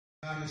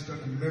God has done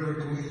a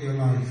miracle in your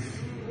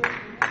life.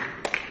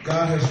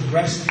 God has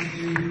rescued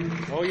you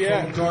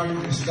from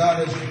darkness.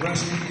 God has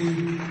rescued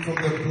you from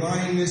the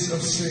blindness of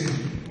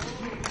sin.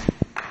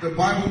 The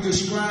Bible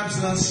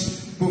describes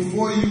us,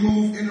 before you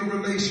move in a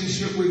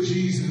relationship with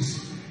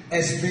Jesus,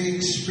 as being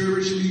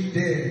spiritually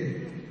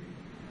dead.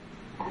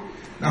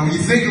 Now when you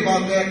think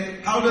about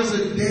that, how does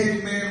a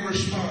dead man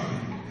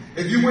respond?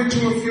 If you went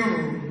to a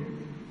funeral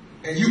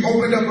and you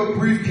opened up a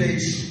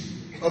briefcase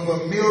of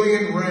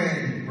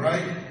 $1,000,000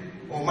 right?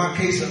 Or in my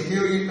case, $1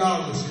 million.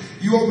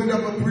 You opened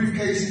up a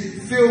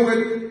briefcase filled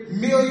with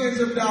millions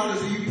of dollars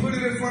and you put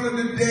it in front of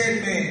the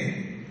dead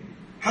man.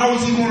 How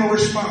is he going to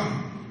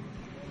respond?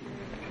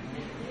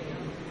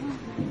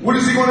 What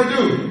is he going to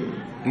do?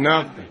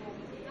 Nothing.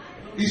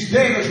 He's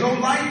dead. There's no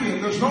life in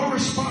him. There's no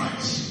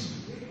response.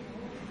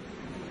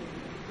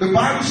 The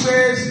Bible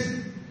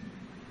says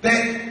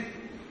that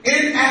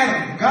in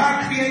Adam,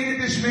 God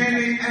created this man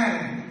named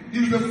Adam. He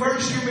was the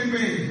first human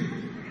being.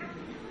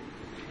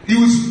 He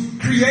was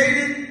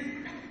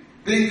created,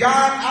 then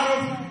God out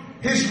of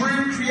his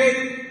rib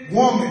created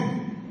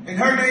woman. And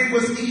her name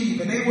was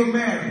Eve, and they were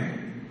married.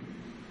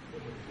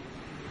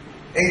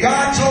 And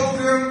God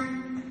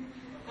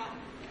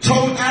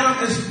told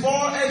Adam, as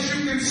far as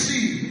you can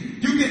see,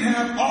 you can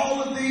have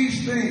all of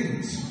these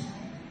things.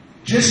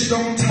 Just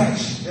don't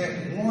touch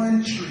that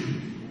one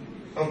tree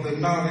of the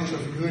knowledge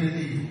of good and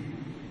evil.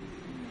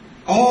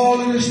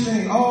 All of this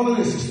thing, all of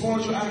this, as far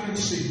as your eye can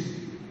see.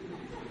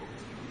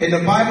 And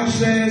the Bible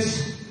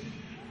says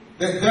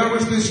that there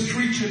was this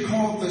creature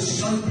called the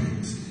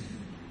serpent.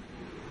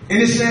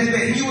 And it says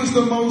that he was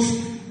the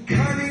most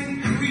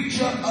cunning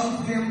creature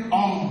of them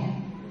all.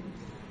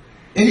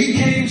 And he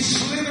came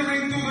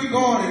slithering through the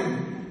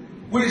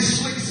garden with his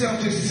slick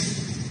self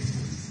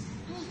just...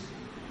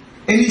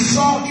 And he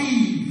saw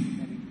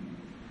Eve.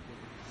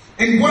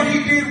 And what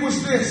he did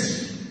was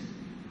this.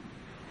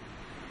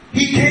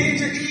 He came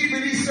to Eve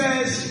and he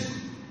says,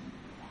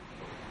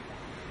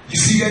 you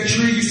see that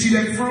tree? You see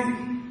that fruit?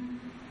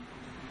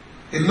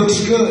 It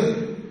looks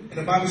good. And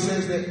the Bible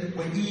says that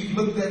when Eve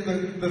looked at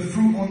the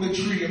fruit on the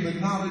tree of the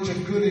knowledge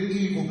of good and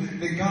evil,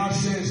 that God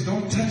says,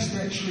 don't touch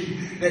that tree.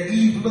 That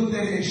Eve looked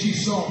at it and she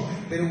saw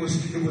that it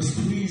was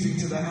pleasing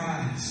to the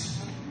eyes.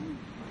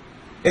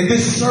 And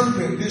this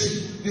serpent,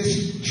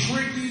 this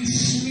tricky,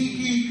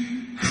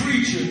 sneaky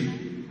creature,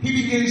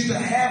 he begins to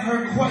have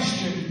her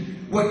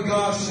question what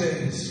God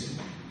says.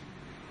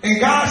 And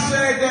God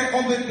said that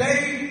on the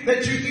day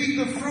that you eat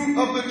the fruit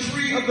of the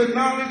tree of the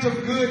knowledge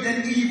of good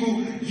and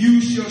evil, you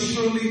shall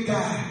surely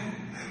die.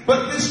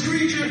 But this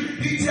creature,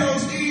 he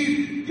tells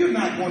Eve, you're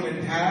not going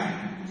to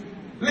die.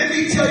 Let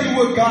me tell you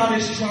what God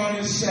is trying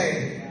to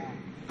say.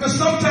 Because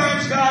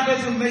sometimes God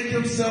doesn't make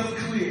himself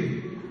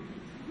clear.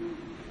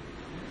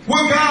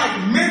 What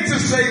God meant to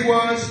say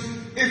was,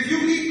 if you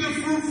eat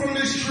the fruit from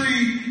this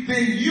tree,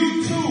 then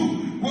you too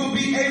will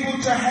be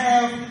able to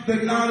have the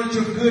knowledge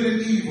of good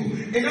and evil.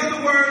 In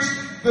other words,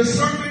 the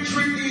serpent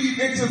tricked Eve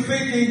into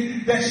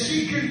thinking that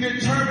she can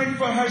determine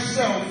for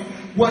herself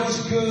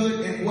what's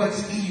good and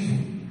what's evil.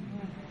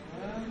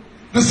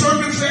 The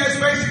serpent says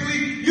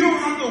basically, you don't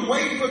have to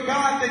wait for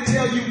God to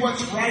tell you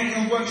what's right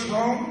and what's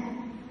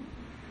wrong.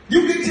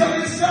 You can tell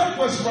yourself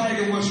what's right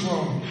and what's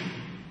wrong.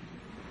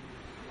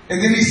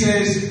 And then he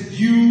says,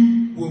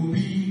 you will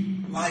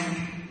be like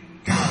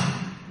God.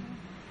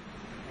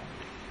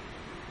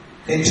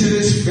 And to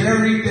this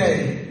very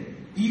day,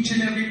 each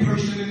and every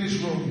person in this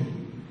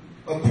room,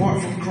 apart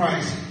from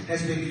Christ,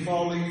 has been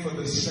falling for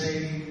the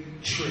same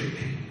trick.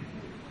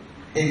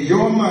 In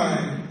your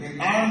mind, in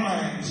our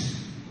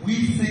minds, we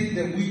think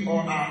that we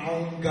are our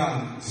own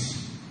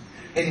gods.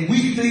 And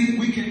we think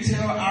we can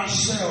tell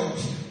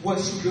ourselves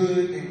what's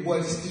good and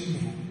what's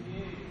evil.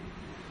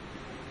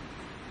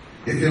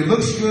 If it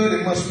looks good,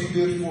 it must be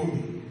good for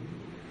me.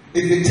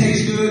 If it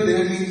tastes good,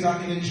 then it means I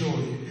can enjoy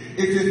it.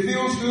 If it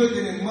feels good,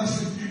 then it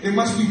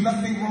must be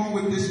nothing wrong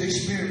with this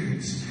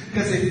experience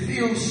because it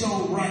feels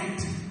so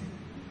right.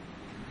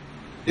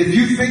 If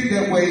you think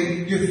that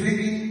way, you're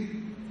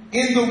thinking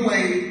in the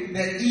way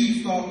that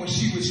Eve thought when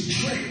she was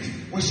tricked,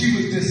 when she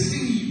was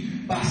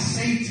deceived by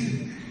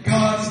Satan,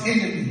 God's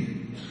enemy.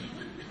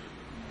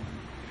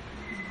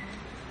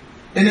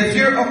 And if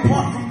you're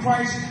apart from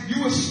Christ,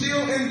 you are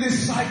still in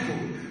this cycle,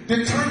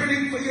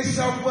 determining for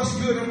yourself what's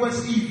good and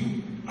what's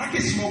evil. I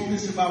can smoke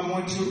this if I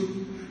want to.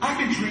 I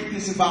can drink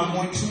this if I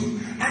want to.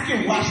 I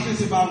can watch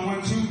this if I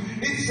want to.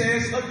 It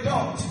says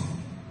adult.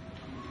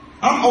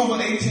 I'm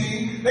over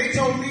 18. They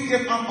told me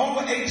if I'm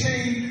over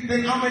 18,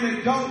 then I'm an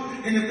adult.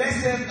 And if that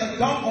says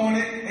adult on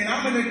it, and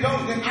I'm an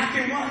adult, then I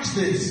can watch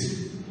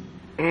this.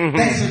 Mm-hmm.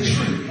 That's a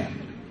trick.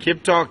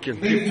 Keep talking.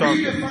 Keep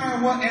talking.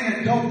 Redefine what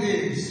an adult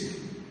is.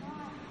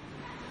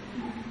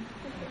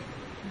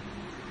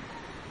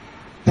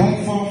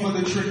 Don't fall for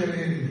the trick of the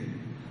enemy.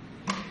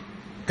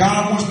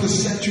 God wants to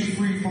set you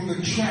free from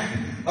the trap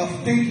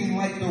of thinking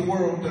like the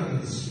world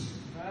does.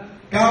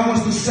 God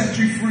wants to set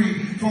you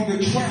free from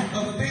the trap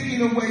of thinking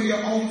the way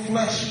your own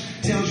flesh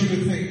tells you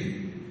to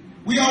think.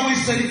 We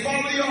always say,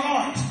 follow your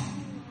heart.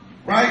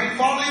 Right?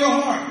 Follow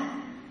your heart.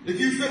 If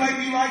you feel like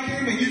you like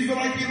him and you feel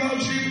like he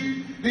loves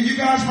you, then you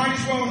guys might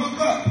as well hook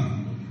up.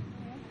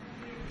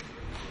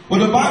 Well,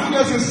 the Bible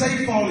doesn't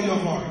say follow your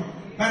heart.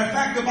 Matter of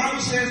fact, the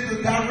Bible says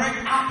the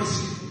direct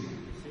opposite.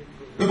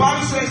 The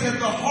Bible says that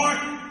the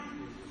heart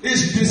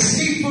is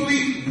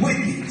deceitfully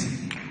wicked.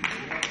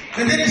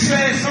 And then it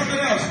says something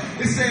else.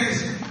 It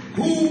says,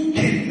 who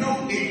can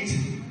know it?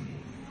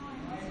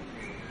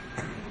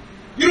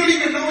 You don't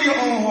even know your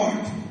own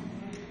heart.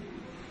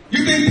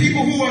 You think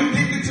people who are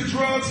addicted to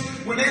drugs,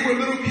 when they were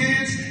little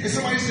kids, and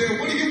somebody said,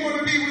 what do you want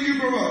to be when you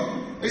grow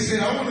up? They said,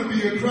 I want to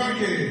be a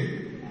crackhead.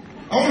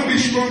 I want to be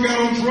strung out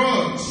on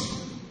drugs.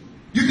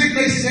 You think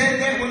they said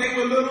that when they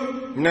were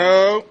little?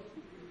 No.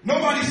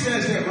 Nobody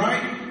says that,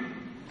 right?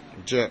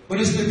 But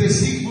it's the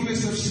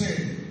deceitfulness of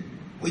sin.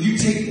 When you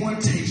take one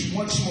taste,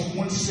 one smoke,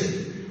 one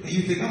sip, and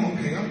you think, I'm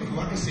okay, I'm cool,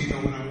 I can say no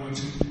when I want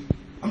to.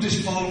 I'm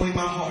just following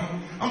my heart.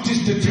 I'm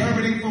just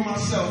determining for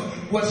myself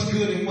what's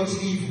good and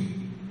what's evil.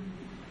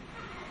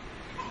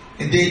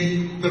 And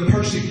then the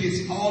person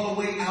gets all the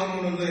way out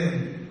on a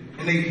limb,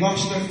 and they've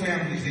lost their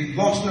families, they've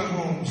lost their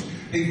homes,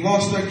 they've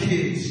lost their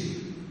kids.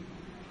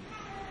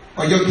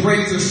 Or your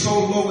grades are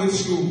so low in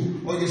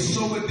school, or you're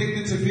so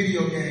addicted to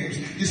video games,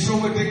 you're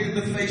so addicted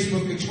to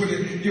Facebook and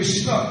Twitter, you're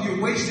stuck,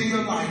 you're wasting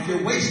your life,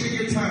 you're wasting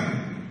your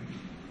time.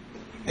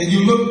 And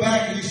you look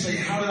back and you say,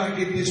 how did I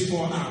get this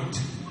far out?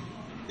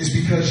 It's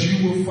because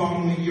you were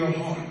following your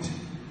heart.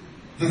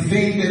 The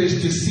thing that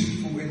is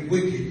deceitful and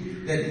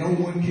wicked that no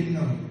one can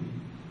know.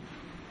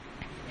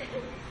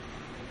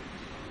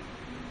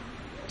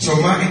 So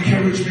my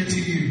encouragement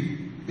to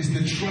you is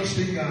to trust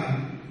in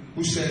God,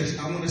 who says,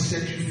 I want to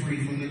set you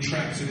free from the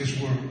traps of this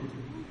world.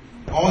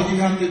 All you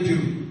have to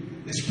do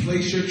is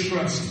place your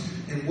trust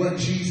in what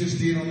Jesus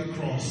did on the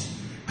cross.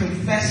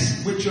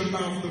 Confess with your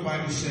mouth, the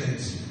Bible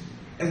says.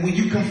 And when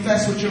you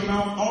confess with your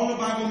mouth, all the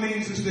Bible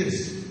means is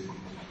this.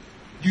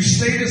 You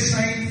say the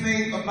same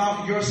thing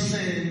about your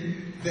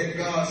sin that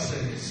God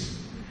says.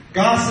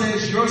 God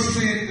says your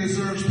sin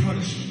deserves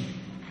punishment.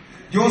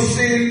 Your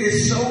sin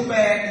is so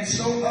bad and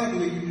so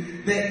ugly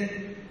that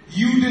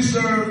you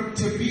deserve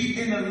to be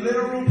in a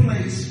literal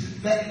place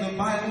that the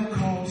Bible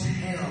calls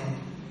hell.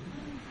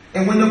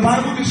 And when the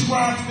Bible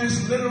describes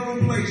this literal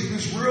place,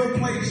 this real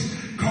place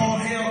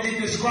called hell, it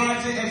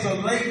describes it as a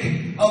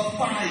lake of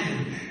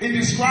fire. It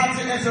describes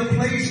it as a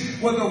place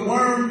where the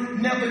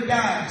worm never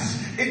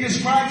dies. It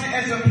describes it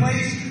as a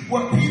place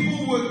where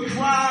people would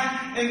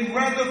cry and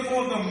rather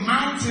for the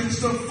mountains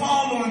to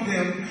fall on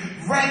them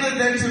rather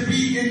than to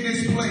be in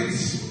this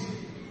place.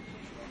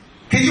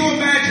 Can you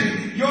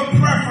imagine your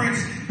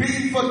preference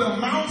being for the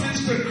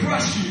mountains to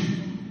crush you?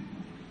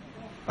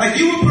 Like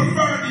you would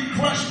prefer to be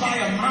crushed by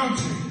a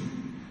mountain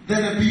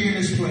than to be in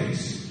this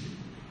place.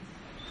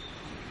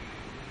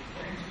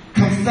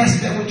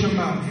 Confess that with your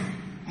mouth.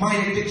 My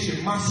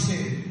addiction, my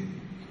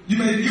sin. You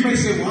may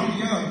say, well, I'm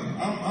young.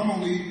 I'm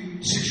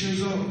only 6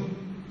 years old.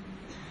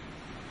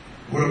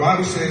 Well, the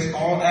Bible says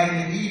all Adam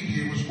and Eve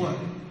did was what?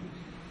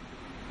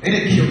 They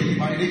didn't kill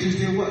anybody. They just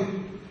did what?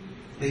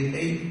 They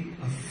ate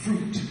a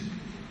fruit.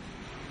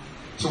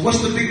 So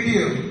what's the big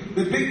deal?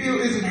 The big deal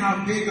isn't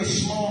how big or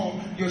small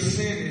your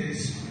sin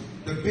is.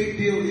 The big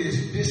deal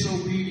is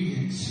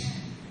disobedience.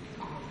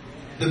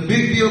 The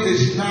big deal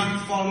is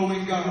not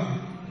following God.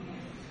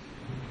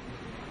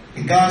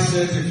 And God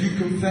says if you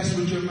confess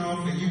with your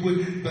mouth and you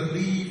would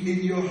believe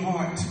in your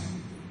heart,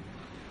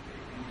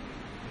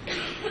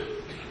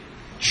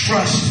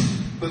 trust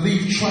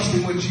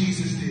in what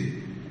Jesus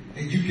did,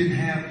 and you can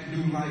have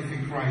new life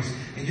in Christ,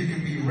 and you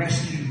can be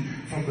rescued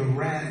from the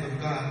wrath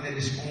of God that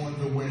is on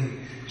the way.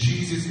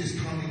 Jesus is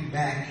coming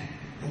back,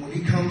 and when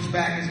he comes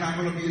back, it's not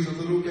going to be as a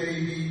little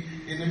baby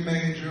in the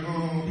manger.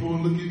 Oh, poor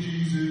look at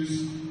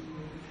Jesus.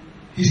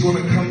 He's going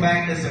to come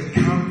back as a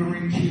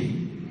conquering king.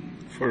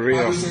 For real.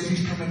 The Bible says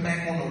he's coming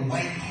back on a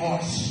white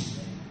horse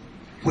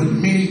with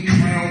many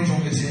crowns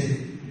on his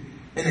head.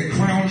 And the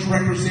crowns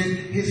represent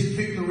his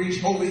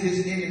victories over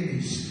his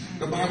enemies.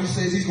 The Bible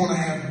says he's going to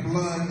have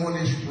blood on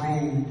his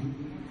robe.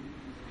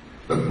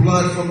 The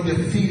blood from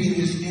defeating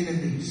his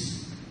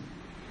enemies.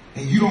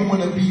 And you don't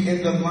want to be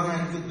in the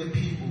line with the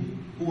people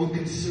who are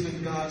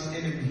considered God's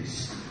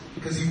enemies,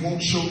 because he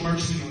won't show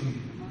mercy on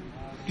you.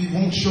 He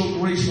won't show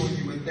grace on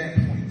you at that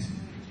point.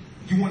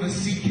 You want to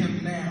seek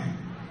him now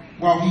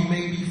while he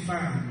may be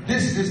found.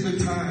 This is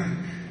the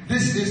time.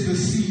 This is the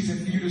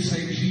season for you to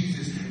say,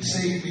 Jesus,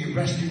 save me,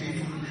 rescue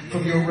me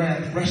from your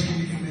wrath, rescue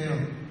me from hell,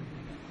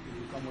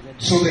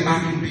 so that I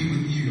can be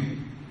with you.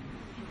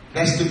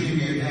 That's the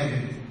beauty of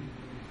heaven,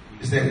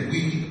 is that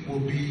we will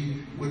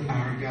be with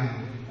our God,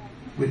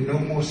 with no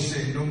more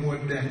sin, no more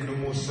death, no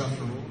more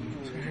suffering.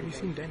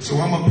 So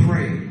I'm going to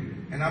pray,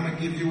 and I'm going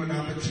to give you an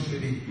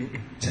opportunity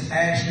to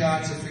ask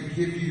God to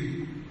forgive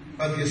you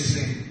of your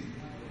sin.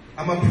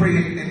 I'm going to pray,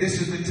 and this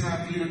is the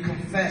time for you to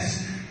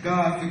confess,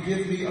 God,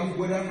 forgive me of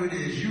whatever it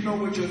is. You know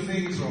what your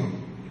things are.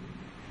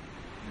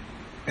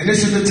 And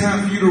this is the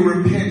time for you to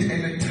repent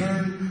and to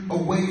turn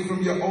away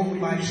from your old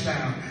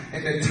lifestyle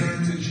and to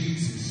turn to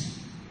Jesus.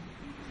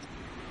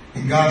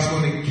 And God's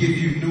going to give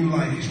you new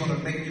life. He's going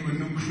to make you a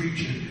new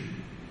creature.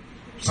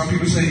 Some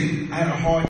people say, I had a hard